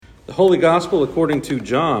Holy Gospel according to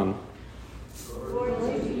John.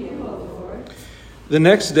 The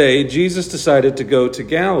next day, Jesus decided to go to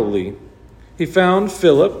Galilee. He found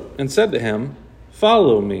Philip and said to him,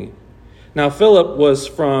 "Follow me." Now Philip was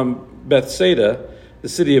from Bethsaida, the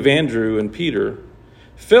city of Andrew and Peter.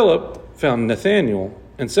 Philip found Nathanael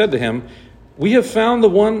and said to him, "We have found the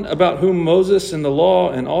one about whom Moses in the law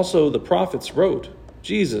and also the prophets wrote,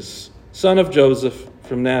 Jesus, son of Joseph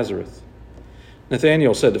from Nazareth."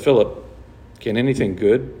 Nathanael said to Philip, "Can anything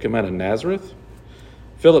good come out of Nazareth?"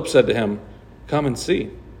 Philip said to him, "Come and see."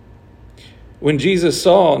 When Jesus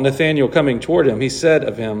saw Nathanael coming toward him, he said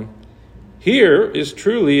of him, "Here is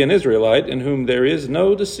truly an Israelite in whom there is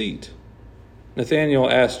no deceit." Nathanael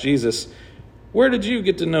asked Jesus, "Where did you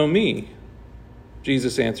get to know me?"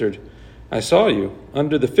 Jesus answered, "I saw you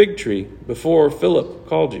under the fig tree before Philip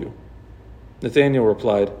called you." Nathanael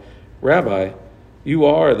replied, "Rabbi, you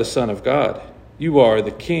are the Son of God. You are the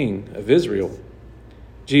King of Israel."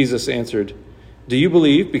 Jesus answered, "Do you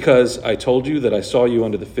believe because I told you that I saw you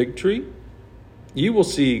under the fig tree? You will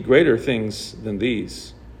see greater things than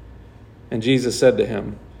these." And Jesus said to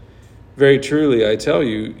him, "Very truly I tell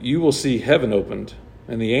you, you will see heaven opened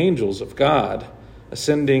and the angels of God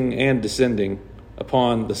ascending and descending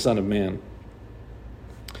upon the Son of Man."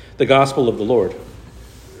 The Gospel of the Lord.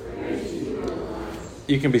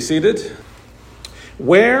 You can be seated.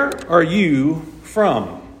 Where are you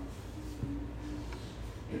from?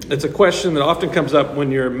 It's a question that often comes up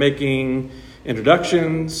when you're making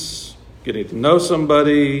introductions, getting to know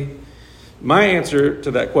somebody. My answer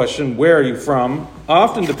to that question, where are you from,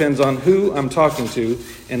 often depends on who I'm talking to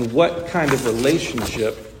and what kind of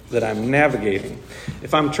relationship that I'm navigating.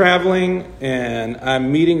 If I'm traveling and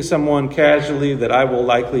I'm meeting someone casually that I will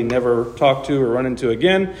likely never talk to or run into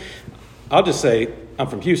again, I'll just say I'm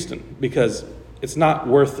from Houston, because it's not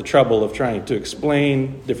worth the trouble of trying to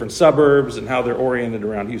explain different suburbs and how they're oriented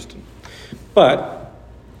around Houston. But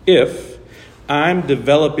if I'm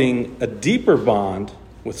developing a deeper bond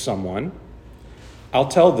with someone, I'll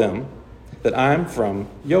tell them that I'm from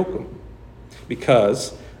Yoakum,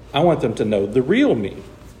 because I want them to know the real me.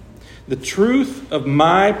 The truth of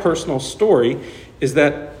my personal story is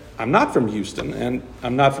that I'm not from Houston, and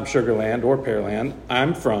I'm not from Sugar Land or Pearland.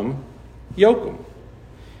 I'm from Yoakum.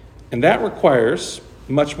 And that requires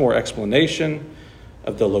much more explanation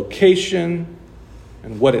of the location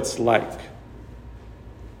and what it's like.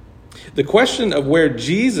 The question of where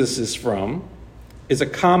Jesus is from is a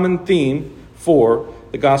common theme for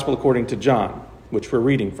the Gospel according to John, which we're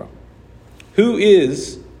reading from. Who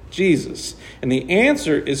is Jesus? And the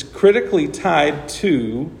answer is critically tied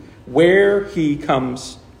to where he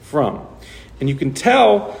comes from. And you can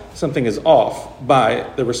tell something is off by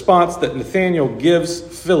the response that Nathanael gives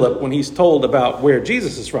Philip when he's told about where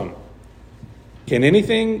Jesus is from. Can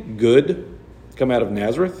anything good come out of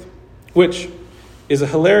Nazareth? Which is a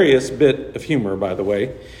hilarious bit of humor, by the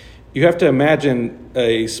way. You have to imagine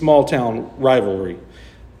a small town rivalry,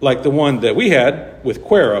 like the one that we had with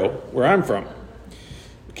Cuero, where I'm from.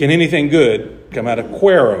 Can anything good come out of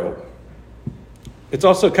Cuero? It's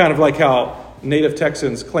also kind of like how native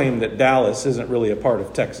Texans claim that Dallas isn't really a part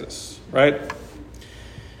of Texas, right?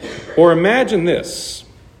 Or imagine this.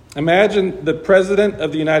 Imagine the President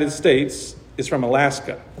of the United States is from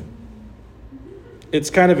Alaska.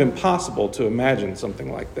 It's kind of impossible to imagine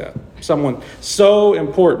something like that. Someone so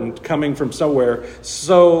important coming from somewhere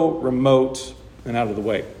so remote and out of the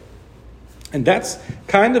way. And that's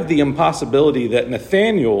kind of the impossibility that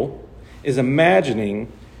Nathanael is imagining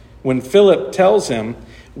when Philip tells him,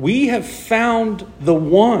 "We have found the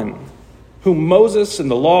one whom Moses and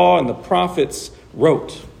the law and the prophets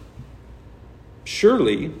wrote."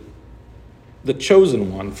 Surely, the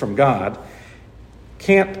chosen one from God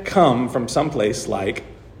can't come from someplace like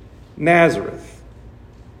Nazareth.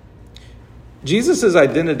 Jesus'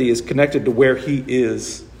 identity is connected to where he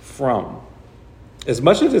is from, as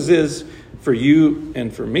much as it is for you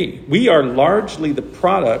and for me. We are largely the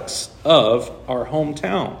products of our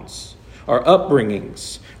hometowns, our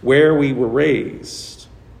upbringings, where we were raised.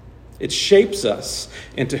 It shapes us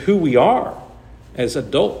into who we are as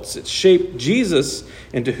adults. It shaped Jesus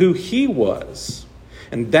into who he was.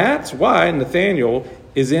 And that's why Nathanael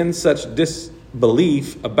is in such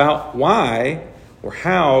disbelief about why or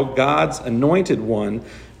how God's anointed one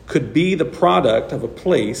could be the product of a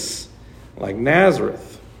place like Nazareth.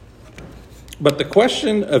 But the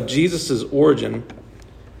question of Jesus' origin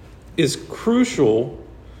is crucial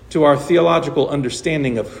to our theological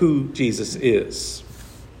understanding of who Jesus is.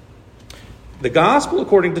 The Gospel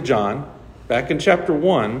according to John, back in chapter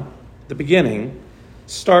 1, the beginning,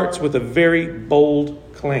 starts with a very bold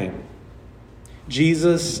claim.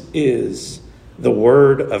 Jesus is the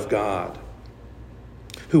Word of God,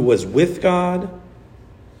 who was with God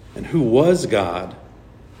and who was God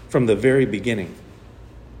from the very beginning.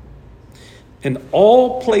 And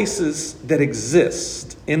all places that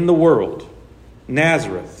exist in the world,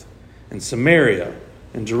 Nazareth and Samaria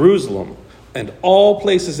and Jerusalem and all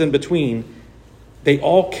places in between, they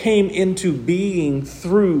all came into being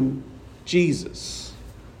through Jesus,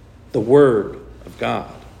 the Word of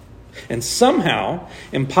God. And somehow,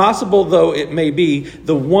 impossible though it may be,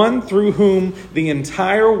 the one through whom the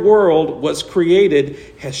entire world was created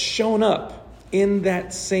has shown up in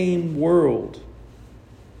that same world.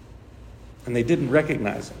 And they didn't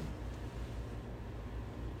recognize him.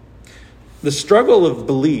 The struggle of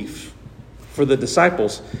belief for the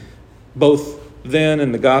disciples, both then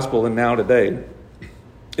in the gospel and now today,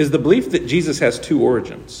 is the belief that Jesus has two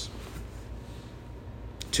origins,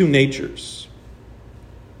 two natures,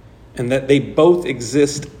 and that they both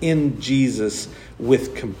exist in Jesus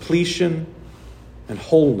with completion and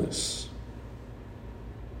wholeness.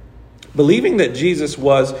 Believing that Jesus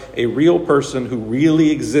was a real person who really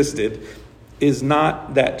existed is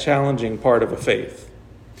not that challenging part of a faith.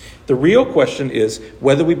 The real question is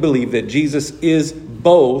whether we believe that Jesus is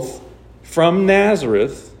both from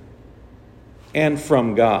Nazareth and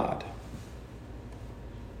from God.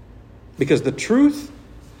 Because the truth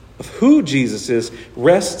of who Jesus is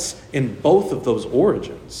rests in both of those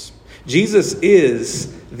origins. Jesus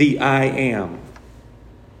is the I am,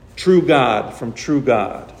 true God from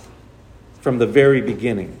the very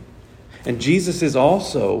beginning. And Jesus is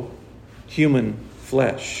also human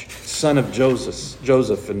flesh, son of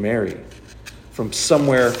Joseph and Mary, from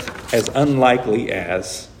somewhere as unlikely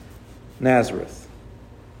as Nazareth.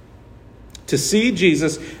 To see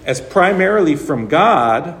Jesus as primarily from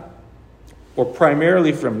God or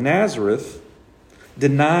primarily from Nazareth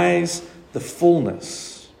denies the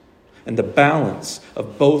fullness and the balance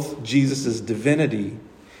of both Jesus' divinity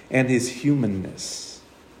and his humanness.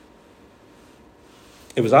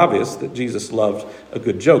 It was obvious that Jesus loved a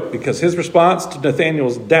good joke because his response to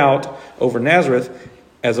Nathanael's doubt over Nazareth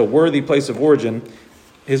as a worthy place of origin,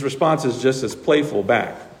 his response is just as playful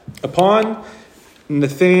back. Upon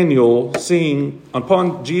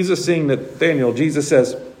Jesus seeing Nathanael, Jesus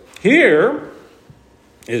says, "Here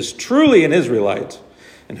is truly an Israelite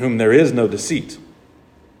in whom there is no deceit."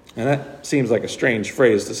 And that seems like a strange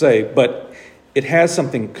phrase to say, but it has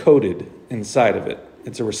something coded inside of it.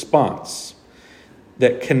 It's a response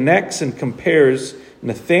that connects and compares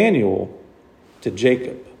Nathanael to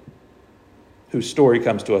Jacob, whose story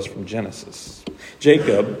comes to us from Genesis.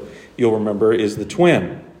 Jacob, you'll remember, is the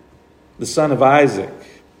twin, the son of Isaac,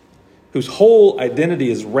 whose whole identity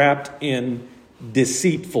is wrapped in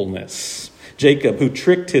deceitfulness. Jacob, who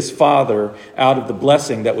tricked his father out of the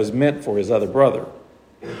blessing that was meant for his other brother.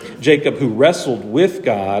 Jacob, who wrestled with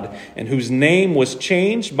God and whose name was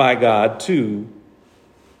changed by God to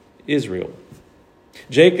Israel.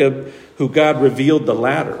 Jacob, who God revealed the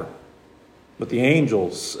ladder with the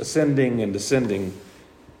angels ascending and descending.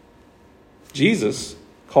 Jesus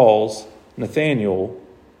calls Nathanael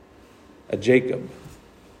a Jacob,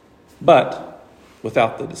 but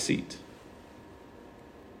without the deceit.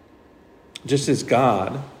 Just as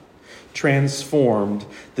God transformed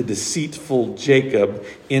the deceitful Jacob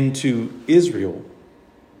into Israel,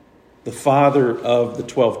 the father of the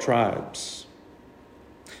 12 tribes,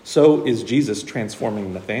 so is Jesus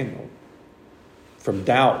transforming Nathanael from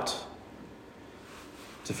doubt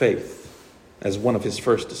to faith as one of his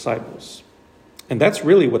first disciples. And that's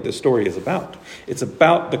really what this story is about. It's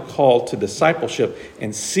about the call to discipleship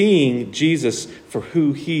and seeing Jesus for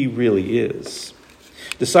who he really is.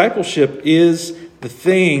 Discipleship is the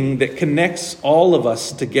thing that connects all of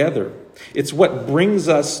us together. It's what brings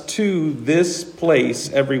us to this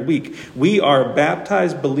place every week. We are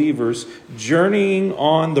baptized believers journeying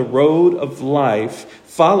on the road of life,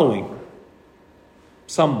 following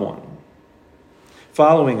someone,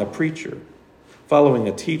 following a preacher, following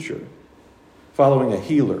a teacher, following a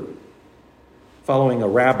healer, following a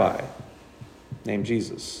rabbi named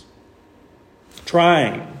Jesus.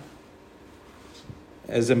 Trying,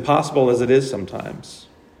 as impossible as it is sometimes,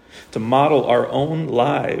 to model our own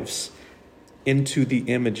lives into the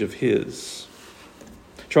image of his.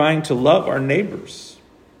 Trying to love our neighbors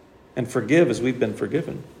and forgive as we've been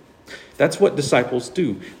forgiven. That's what disciples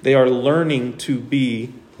do. They are learning to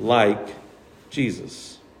be like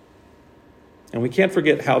Jesus. And we can't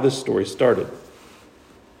forget how this story started.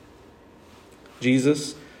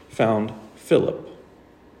 Jesus found Philip.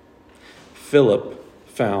 Philip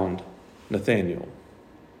found Nathanael.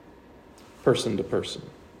 Person to person.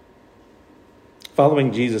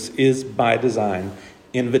 Following Jesus is, by design,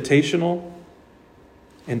 invitational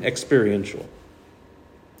and experiential.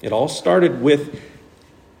 It all started with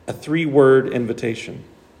a 3-word invitation.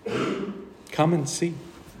 Come and see.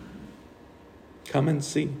 Come and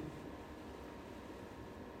see.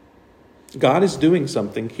 God is doing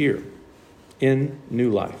something here in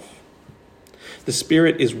New Life. The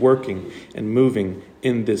Spirit is working and moving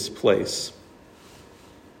in this place.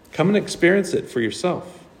 Come and experience it for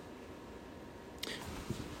yourself.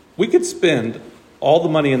 We could spend all the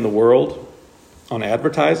money in the world on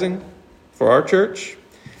advertising for our church,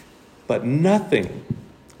 but nothing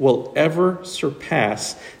will ever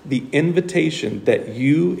surpass the invitation that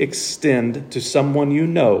you extend to someone you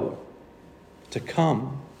know to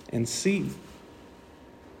come and see.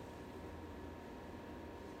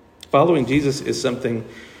 Following Jesus is something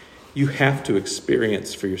you have to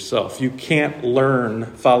experience for yourself. You can't learn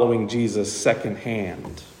following Jesus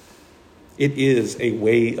secondhand. It is a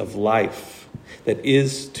way of life that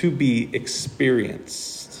is to be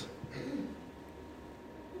experienced.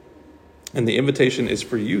 And the invitation is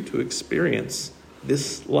for you to experience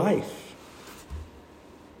this life.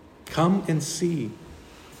 Come and see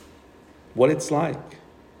what it's like.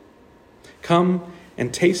 Come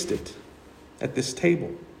and taste it at this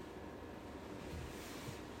table.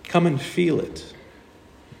 Come and feel it.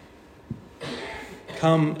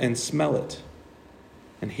 Come and smell it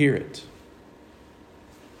and hear it.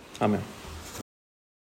 Amen.